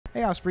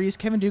Hey Ospreys,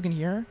 Kevin Dugan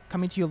here,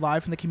 coming to you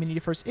live from the Community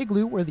First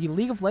Igloo, where the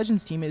League of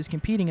Legends team is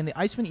competing in the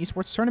Icemen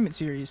Esports Tournament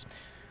Series.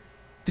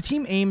 The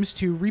team aims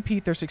to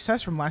repeat their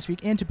success from last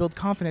week and to build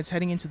confidence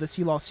heading into the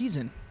CLAW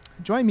season.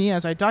 Join me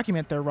as I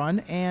document their run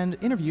and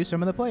interview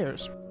some of the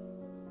players.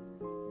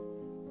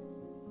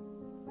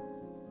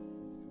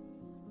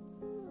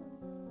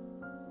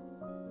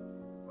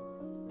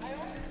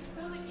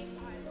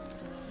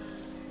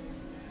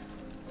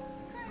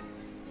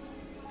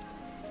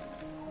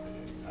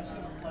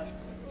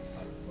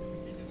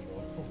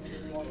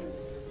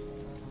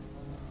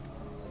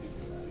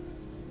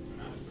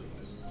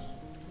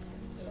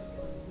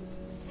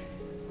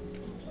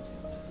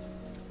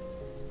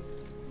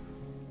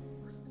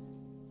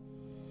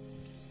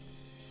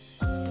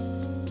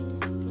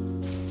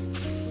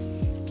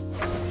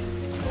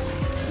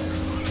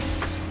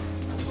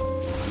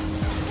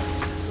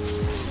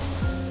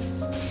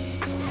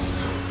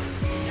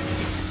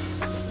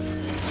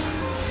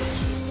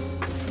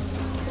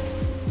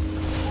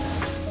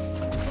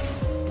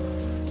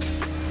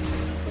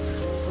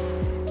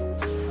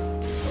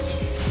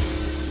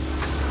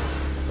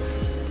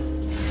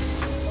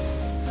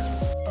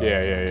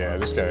 Yeah.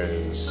 This guy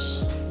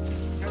is.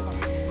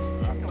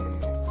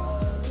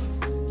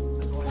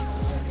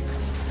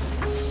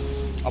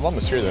 I'm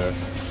almost here though.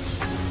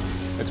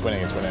 It's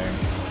winning.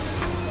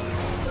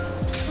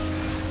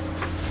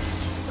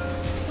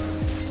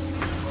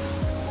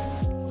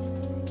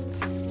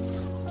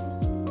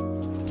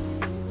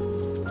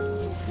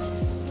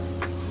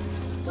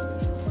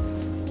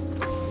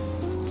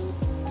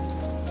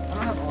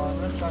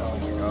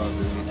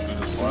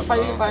 How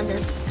you can climb here?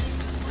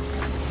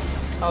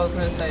 I was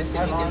gonna say, see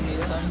if you give me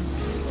some.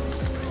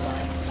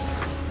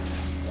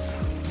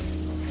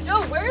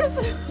 Yo, where's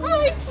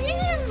my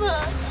team?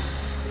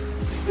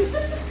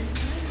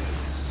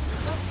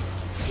 Just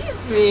give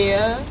me.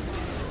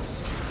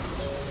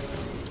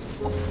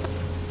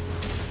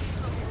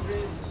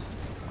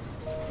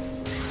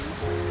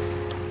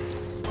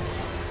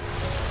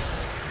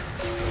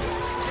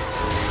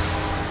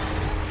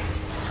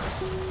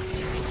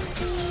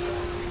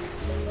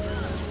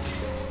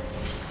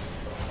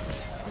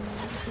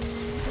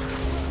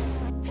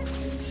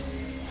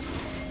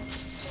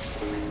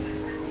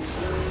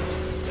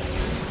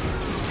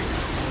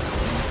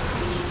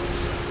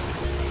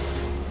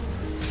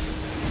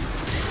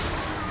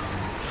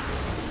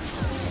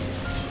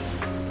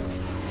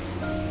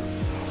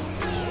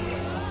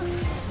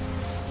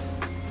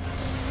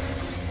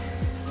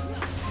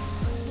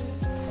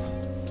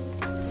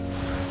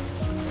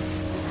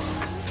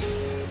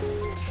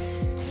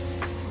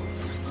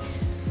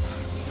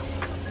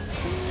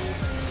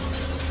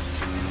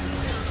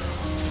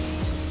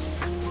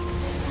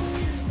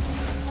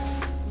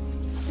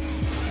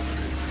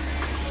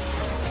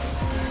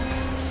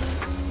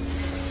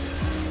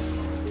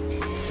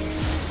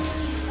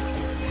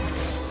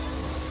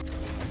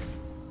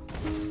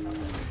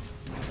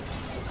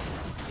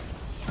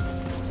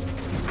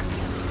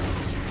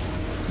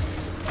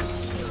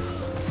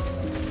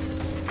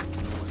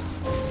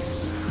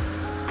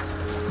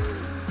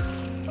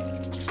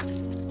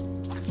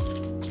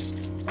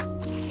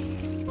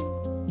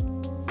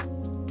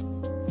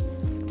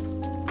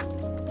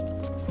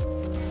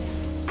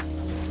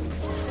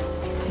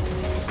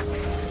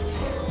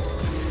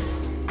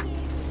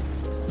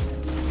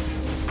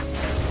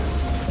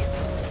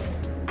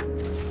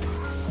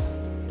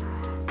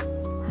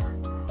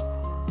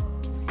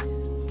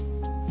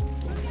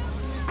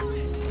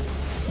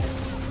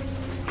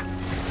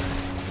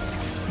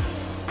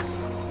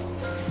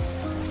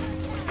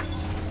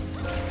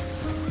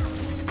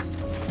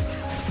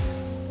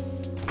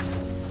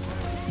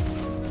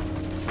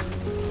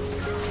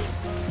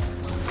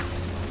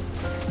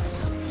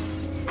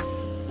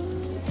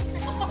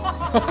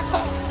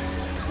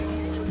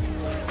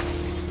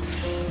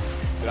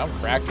 Dude, I'm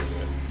cracking it.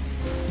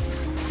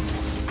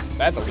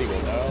 That's illegal,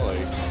 though.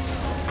 Like.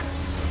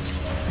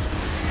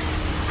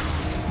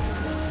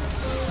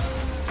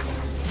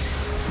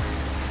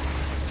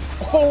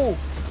 Oh!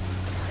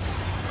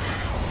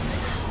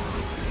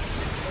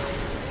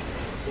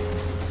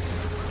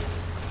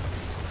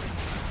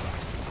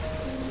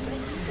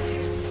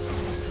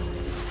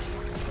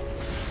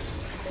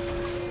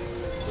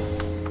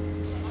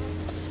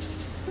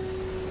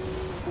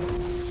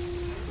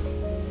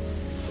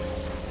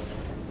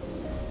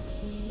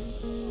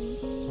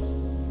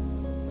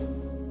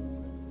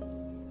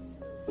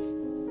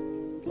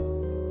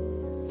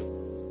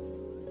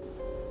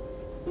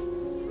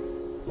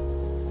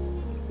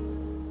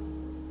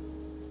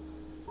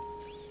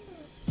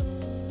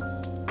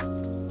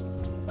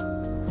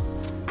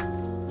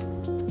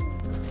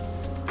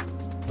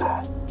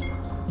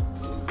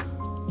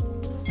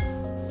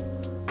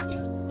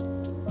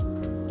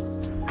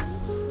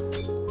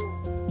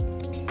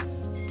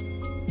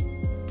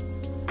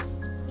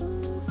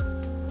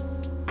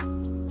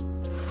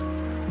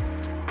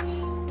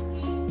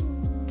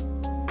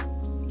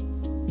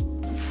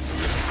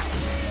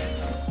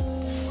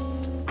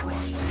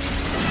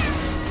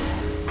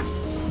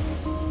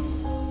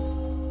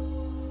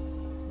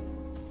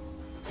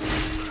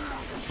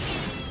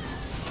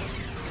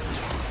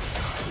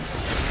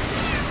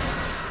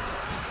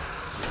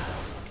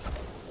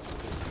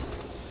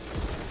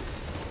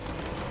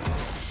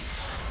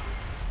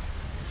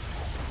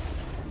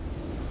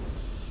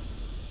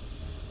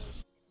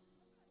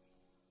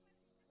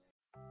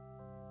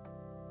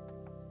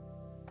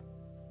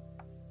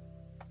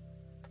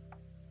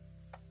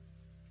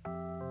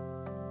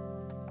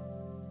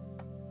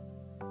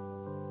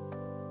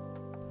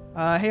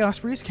 Hey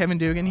Ospreys, Kevin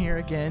Dugan here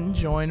again,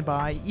 joined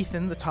by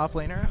Ethan, the top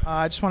laner.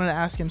 I just wanted to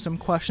ask him some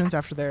questions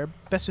after their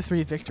best of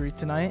 3 victory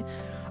tonight.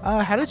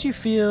 How did you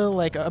feel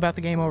about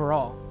the game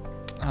overall?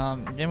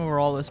 Game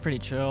overall was pretty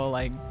chill.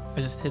 Like,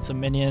 I just hit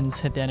some minions,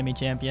 hit the enemy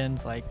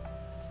champions. Like,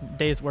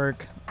 day's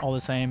work, all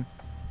the same.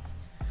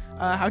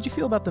 How'd you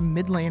feel about the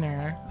mid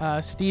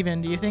laner,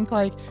 Steven? Do you think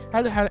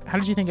how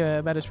did you think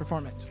about his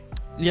performance?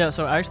 Yeah,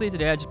 so actually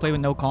today I just played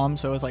with no comm,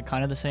 so it was like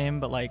kind of the same,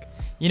 but like,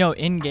 you know,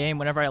 in game,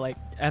 whenever I like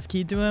F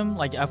keyed to him,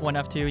 like F1,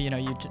 F2, you know,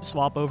 you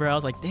swap over, I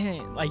was like,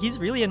 dang, like he's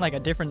really in like a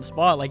different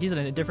spot, like he's in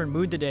a different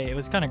mood today. It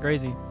was kind of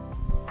crazy.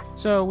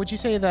 So would you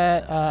say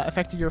that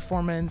affected your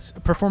performance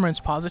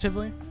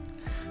positively?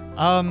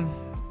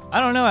 I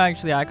don't know,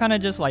 actually. I kind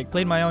of just like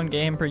played my own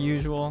game per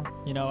usual,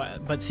 you know,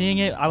 but seeing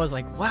it, I was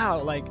like,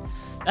 wow, like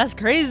that's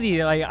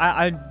crazy. Like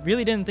I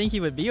really didn't think he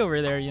would be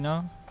over there, you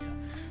know?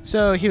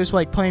 So he was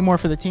like playing more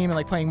for the team and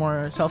like playing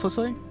more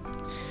selflessly?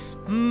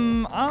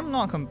 I'm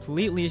not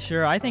completely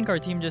sure. I think our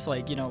team just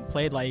like, you know,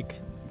 played like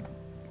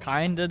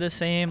kind of the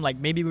same. Like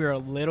maybe we were a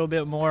little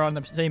bit more on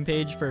the same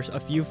page for a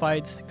few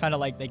fights. Kind of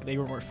like they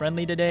were more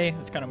friendly today. It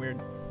was kind of weird.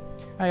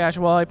 I gotcha.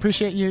 Well, I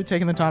appreciate you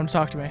taking the time to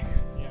talk to me.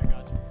 Yeah, I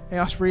gotcha. Hey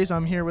Ospreys,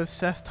 I'm here with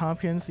Seth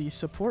Tompkins, the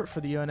support for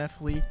the UNF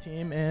League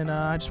team, and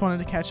I just wanted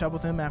to catch up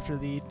with him after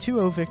the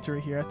 2-0 victory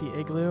here at the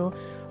Igloo.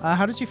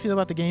 How did you feel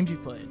about the games you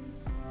played?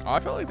 I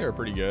felt like they were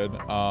pretty good.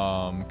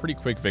 Pretty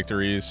quick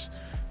victories.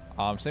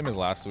 Same as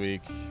last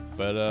week,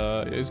 but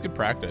it was good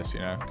practice,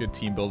 you know, good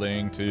team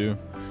building too.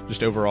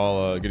 Just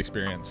overall good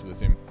experience for the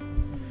team.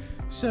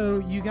 So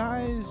you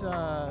guys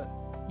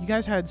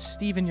had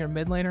Steven, your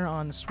mid laner,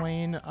 on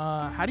Swain.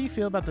 How do you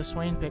feel about the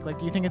Swain pick? Like,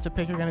 do you think it's a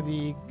pick you're going to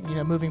be, you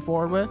know, moving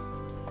forward with?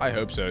 I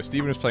hope so.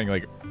 Steven was playing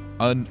like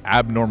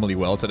abnormally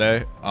well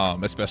today,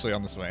 especially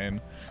on the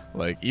Swain.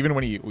 Like even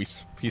when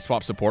he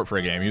swapped support for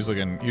a game, he was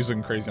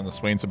looking crazy on the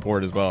Swain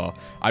support as well.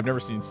 I've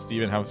never seen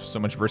Steven have so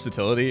much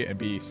versatility and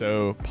be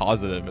so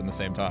positive in the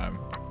same time.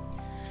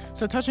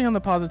 So touching on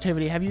the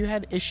positivity, have you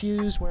had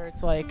issues where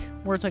it's like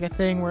a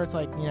thing where it's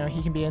like, you know,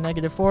 he can be a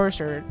negative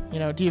force, or, you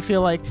know, do you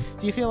feel like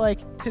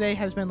today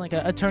has been like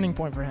a turning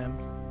point for him?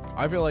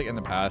 I feel like in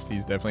the past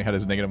he's definitely had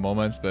his negative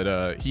moments,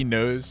 but he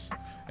knows,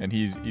 and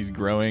he's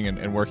growing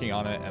and working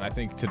on it. And I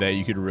think today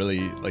you could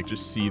really like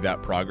just see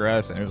that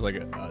progress, and it was like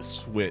a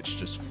switch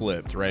just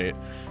flipped, right?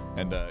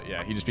 And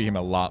yeah, he just became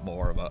a lot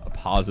more of a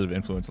positive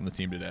influence on the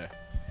team today.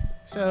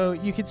 So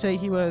you could say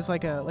he was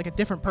like a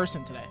different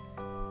person today.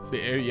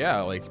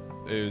 Yeah, like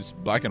it was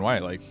black and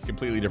white, like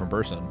completely different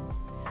person.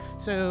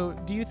 So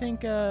do you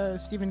think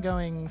Steven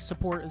going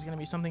support is going to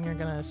be something you're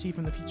going to see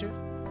from the future?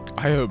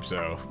 I hope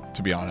so,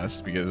 to be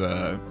honest,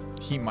 because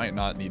he might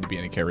not need to be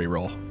in a carry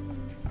role.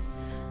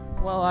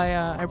 Well, I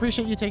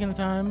appreciate you taking the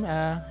time.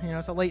 You know,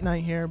 it's a late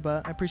night here,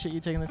 but I appreciate you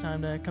taking the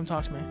time to come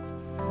talk to me.